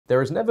There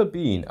has never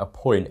been a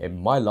point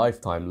in my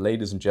lifetime,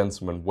 ladies and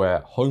gentlemen,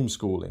 where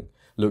homeschooling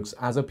looks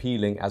as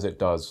appealing as it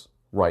does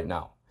right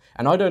now.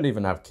 And I don't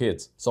even have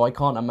kids, so I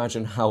can't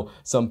imagine how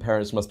some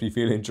parents must be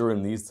feeling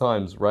during these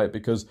times, right?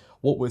 Because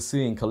what we're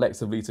seeing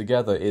collectively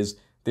together is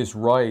this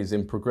rise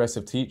in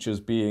progressive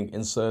teachers being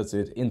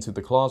inserted into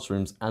the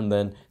classrooms, and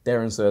then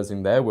they're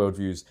inserting their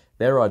worldviews,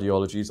 their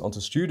ideologies onto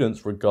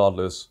students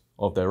regardless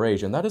of their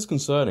age. And that is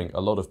concerning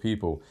a lot of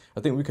people. I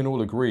think we can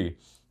all agree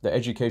the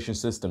education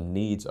system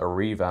needs a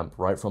revamp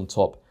right from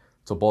top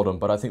to bottom.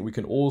 But I think we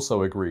can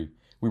also agree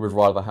we would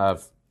rather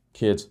have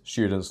kids,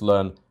 students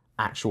learn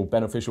actual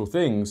beneficial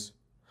things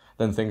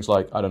than things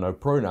like, I don't know,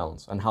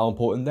 pronouns and how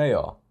important they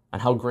are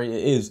and how great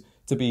it is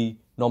to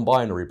be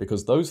non-binary,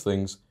 because those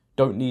things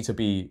don't need to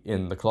be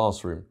in the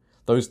classroom.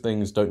 Those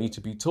things don't need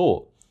to be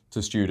taught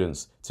to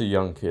students, to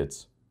young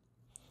kids.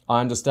 I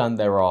understand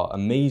there are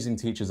amazing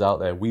teachers out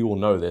there. We all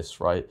know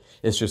this, right?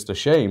 It's just a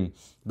shame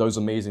those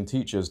amazing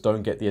teachers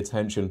don't get the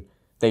attention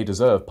they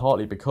deserve,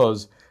 partly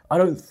because I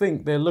don't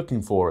think they're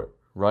looking for it,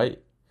 right?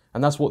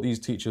 And that's what these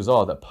teachers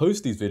are, that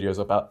post these videos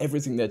about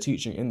everything they're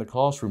teaching in the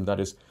classroom that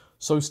is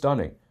so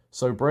stunning,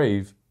 so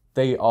brave.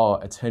 They are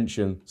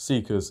attention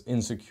seekers,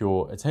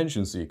 insecure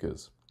attention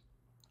seekers.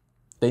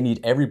 They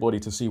need everybody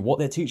to see what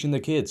they're teaching the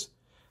kids.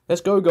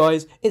 Let's go,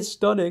 guys. It's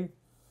stunning.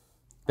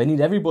 They need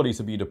everybody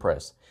to be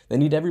depressed. They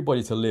need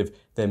everybody to live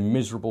their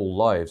miserable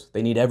lives.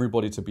 They need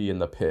everybody to be in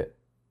the pit.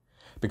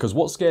 Because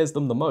what scares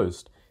them the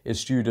most is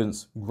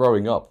students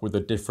growing up with a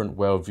different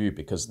worldview,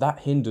 because that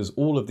hinders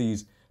all of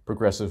these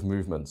progressive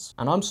movements.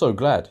 And I'm so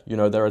glad,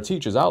 there are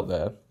teachers out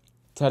there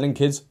telling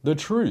kids the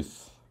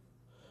truth,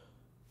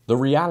 the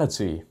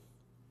reality,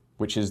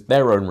 which is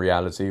their own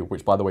reality,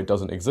 which, by the way,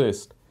 doesn't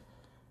exist.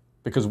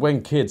 Because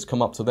when kids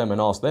come up to them and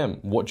ask them,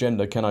 what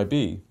gender can I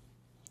be?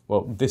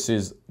 Well, this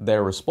is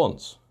their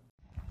response.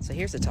 So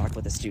here's a talk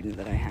with a student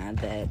that I had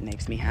that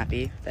makes me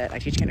happy that I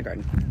teach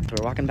kindergarten. So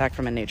we're walking back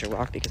from a nature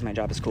walk because my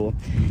job is cool.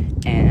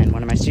 And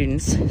one of my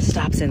students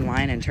stops in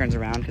line and turns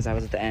around because I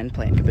was at the end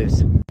playing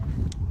caboose.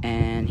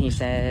 And he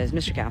says,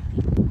 Mr. Cow,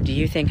 do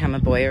you think I'm a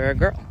boy or a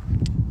girl?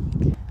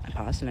 I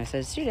paused and I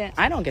said, student,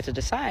 I don't get to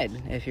decide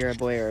if you're a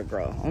boy or a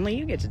girl. Only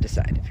you get to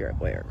decide if you're a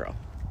boy or a girl.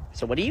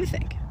 So what do you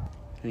think?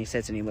 And he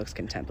sits and he looks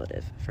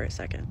contemplative for a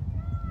second.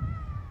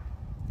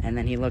 And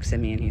then he looks at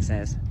me and he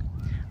says,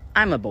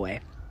 I'm a boy.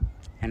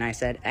 And I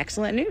said,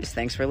 excellent news.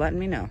 Thanks for letting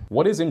me know.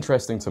 What is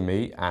interesting to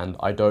me, and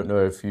I don't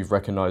know if you've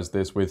recognized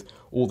this with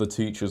all the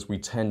teachers we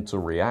tend to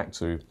react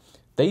to,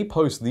 they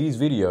post these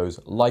videos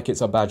like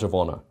it's a badge of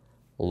honor,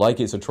 like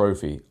it's a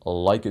trophy,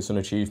 like it's an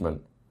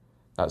achievement,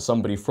 that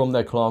somebody from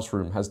their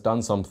classroom has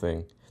done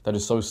something that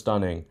is so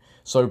stunning,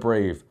 so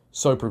brave,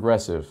 so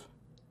progressive.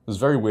 It's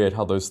very weird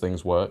how those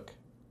things work.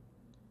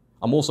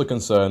 I'm also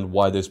concerned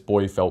why this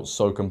boy felt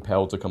so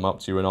compelled to come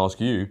up to you and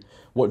ask you,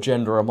 what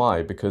gender am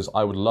I? Because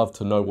I would love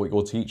to know what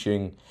you're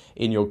teaching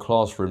in your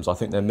classrooms. I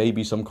think there may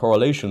be some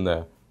correlation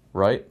there,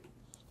 right?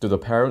 Do the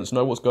parents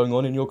know what's going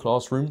on in your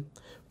classroom?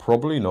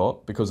 Probably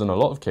not, because in a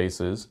lot of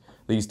cases,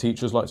 these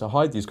teachers like to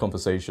hide these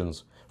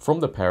conversations from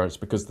the parents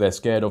because they're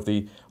scared of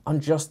the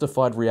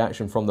unjustified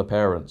reaction from the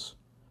parents.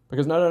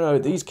 Because no,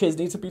 these kids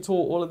need to be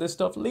taught all of this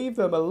stuff. Leave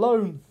them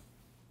alone.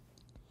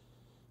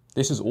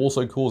 This is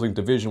also causing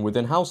division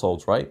within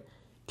households, right?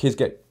 Kids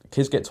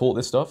get taught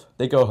this stuff.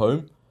 They go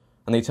home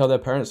and they tell their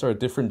parents they're a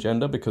different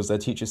gender because their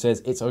teacher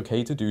says it's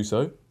okay to do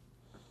so.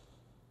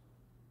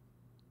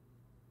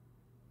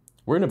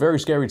 We're in a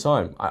very scary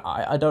time.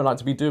 I don't like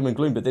to be doom and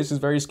gloom, but this is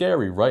very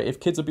scary, right? If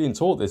kids are being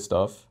taught this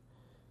stuff,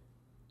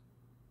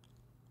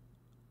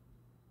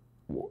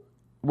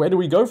 where do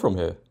we go from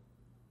here?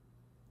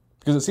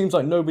 Because it seems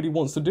like nobody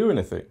wants to do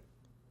anything.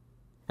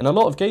 In a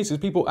lot of cases,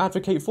 people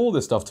advocate for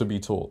this stuff to be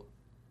taught.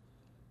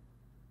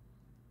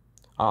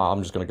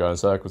 I'm just going to go in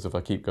circles if I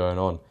keep going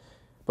on.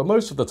 But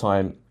most of the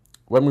time,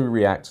 when we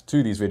react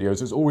to these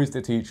videos, it's always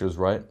the teachers,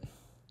 right?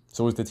 It's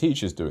always the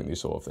teachers doing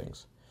these sort of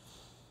things.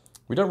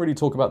 We don't really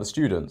talk about the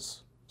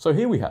students. So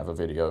here we have a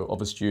video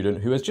of a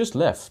student who has just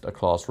left a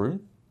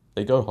classroom.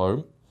 They go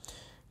home,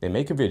 they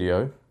make a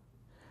video,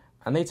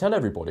 and they tell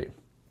everybody,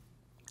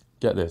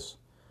 get this,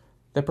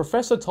 their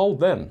professor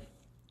told them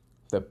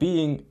that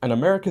being an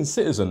American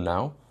citizen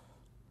now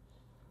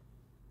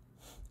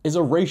is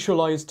a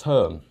racialized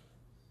term,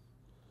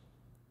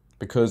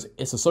 because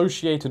it's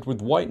associated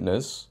with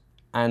whiteness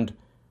and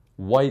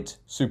white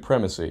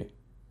supremacy.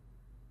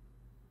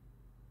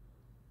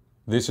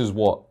 This is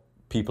what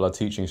people are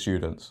teaching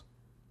students.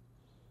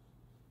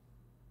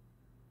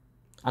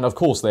 And of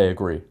course they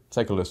agree.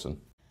 Take a listen.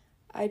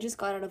 I just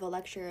got out of a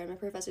lecture and my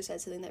professor said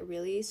something that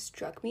really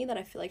struck me that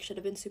I feel like should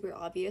have been super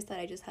obvious that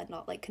I just had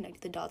not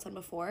connected the dots on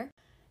before.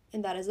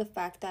 And that is the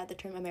fact that the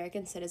term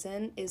American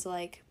citizen is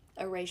a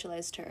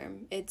racialized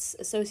term. It's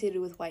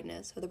associated with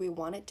whiteness, whether we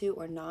want it to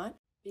or not,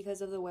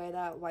 because of the way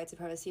that white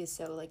supremacy is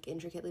so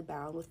intricately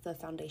bound with the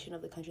foundation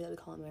of the country that we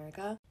call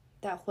America,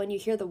 that when you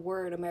hear the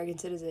word American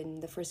citizen,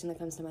 the first thing that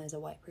comes to mind is a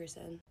white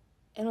person.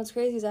 And what's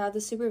crazy is I have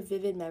this super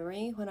vivid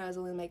memory when I was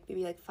only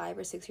maybe 5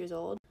 or 6 years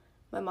old,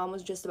 My mom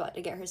was just about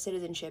to get her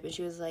citizenship and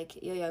she was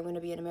like, yo, I'm going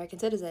to be an American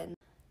citizen.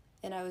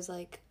 And I was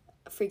like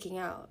freaking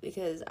out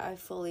because I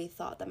fully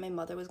thought that my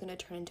mother was going to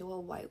turn into a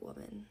white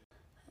woman.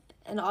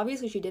 And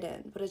obviously she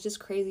didn't, but it's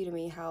just crazy to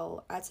me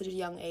how at such a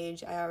young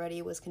age I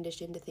already was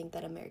conditioned to think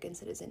that American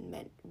citizen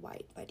meant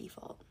white by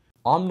default.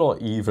 I'm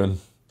not even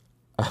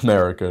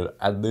American,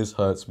 and this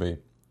hurts me.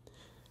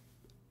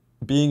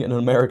 Being an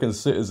American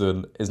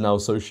citizen is now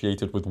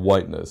associated with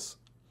whiteness.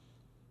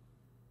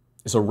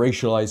 It's a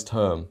racialized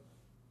term.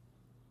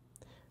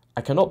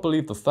 I cannot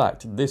believe the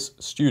fact this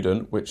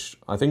student, which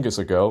I think is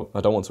a girl,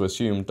 I don't want to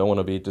assume, don't want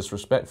to be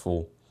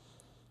disrespectful,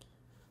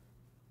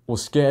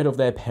 was scared of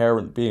their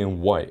parent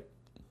being white.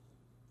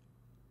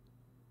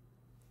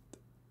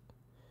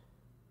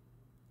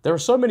 There are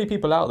so many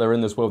people out there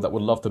in this world that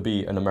would love to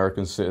be an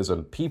American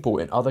citizen. People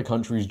in other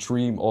countries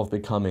dream of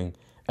becoming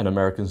an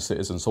American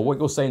citizen. So what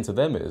you're saying to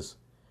them is,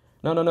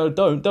 no,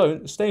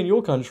 don't. Stay in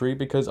your country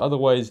because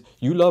otherwise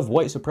you love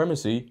white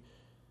supremacy,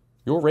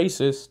 you're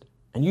racist,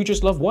 and you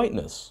just love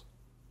whiteness.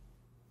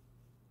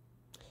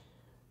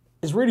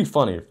 It's really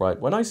funny, right?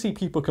 When I see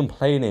people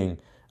complaining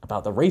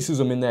about the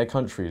racism in their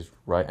countries,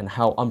 right, and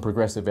how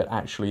unprogressive it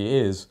actually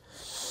is,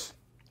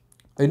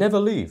 they never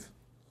leave.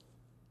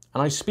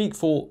 And I speak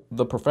for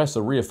the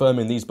professor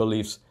reaffirming these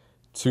beliefs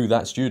to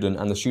that student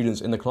and the students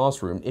in the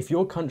classroom. If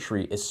your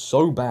country is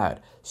so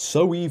bad,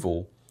 so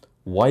evil,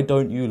 why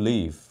don't you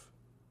leave?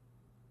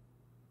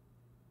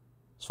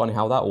 It's funny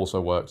how that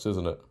also works,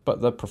 isn't it? But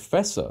the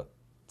professor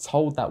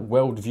told that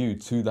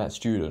worldview to that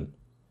student.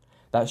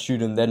 That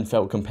student then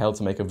felt compelled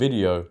to make a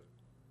video,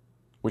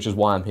 which is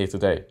why I'm here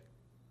today,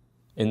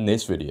 in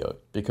this video.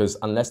 Because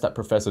unless that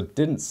professor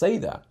didn't say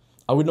that,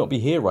 I would not be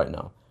here right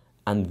now.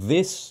 And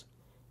this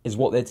is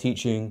what they're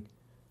teaching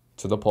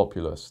to the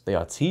populace. They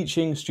are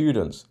teaching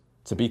students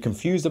to be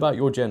confused about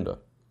your gender.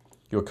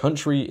 Your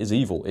country is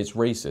evil, it's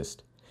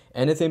racist.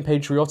 Anything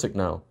patriotic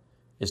now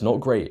is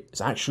not great,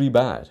 it's actually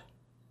bad.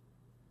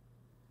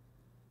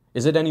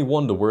 Is it any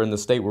wonder we're in the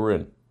state we're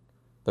in?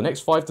 The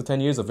next 5 to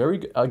 10 years are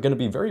going to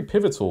be very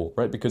pivotal,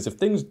 right? Because if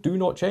things do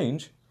not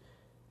change,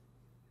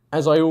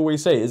 as I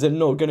always say, is it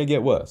not going to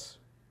get worse?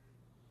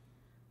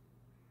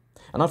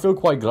 And I feel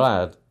quite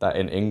glad that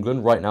in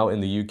England, right now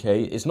in the UK,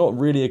 it's not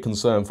really a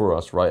concern for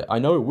us, right? I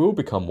know it will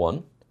become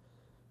one,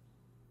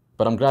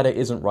 but I'm glad it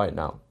isn't right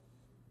now.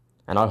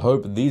 And I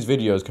hope these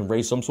videos can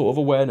raise some sort of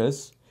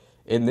awareness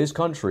in this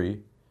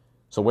country,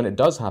 so when it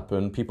does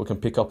happen, people can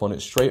pick up on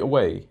it straight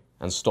away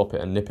and stop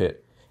it and nip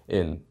it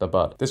in the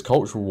bud. This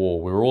cultural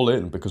war, we're all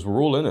in because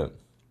we're all in it.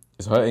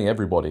 It's hurting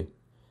everybody.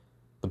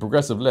 The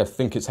progressive left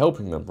think it's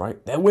helping them,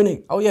 right? They're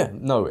winning. Oh yeah,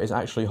 no, it's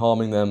actually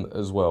harming them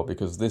as well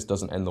because this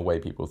doesn't end the way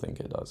people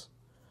think it does.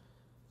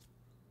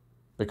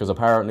 Because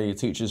apparently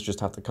teachers just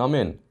have to come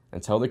in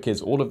and tell the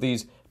kids all of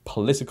these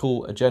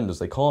political agendas.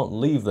 They can't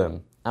leave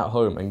them at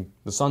home, and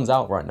the sun's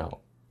out right now.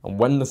 And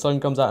when the sun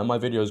comes out in my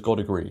videos, God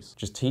agrees.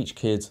 Just teach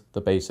kids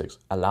the basics.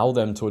 Allow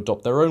them to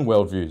adopt their own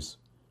worldviews.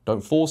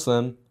 Don't force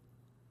them.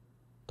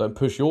 Don't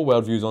push your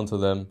worldviews onto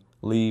them.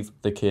 Leave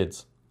the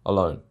kids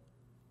alone.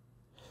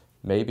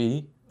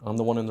 Maybe I'm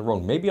the one in the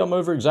wrong. Maybe I'm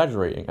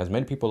over-exaggerating, as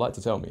many people like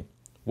to tell me.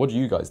 What do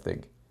you guys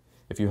think?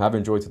 If you have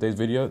enjoyed today's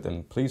video,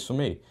 then please, for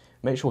me,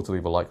 make sure to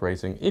leave a like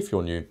rating. If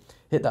you're new,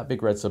 hit that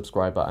big red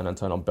subscribe button and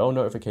turn on bell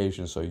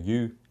notifications so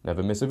you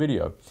never miss a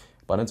video.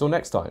 But until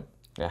next time,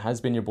 it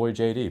has been your boy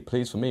JD.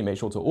 Please, for me, make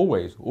sure to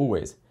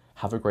always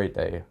have a great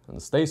day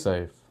and stay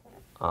safe.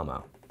 I'm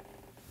out.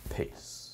 Peace.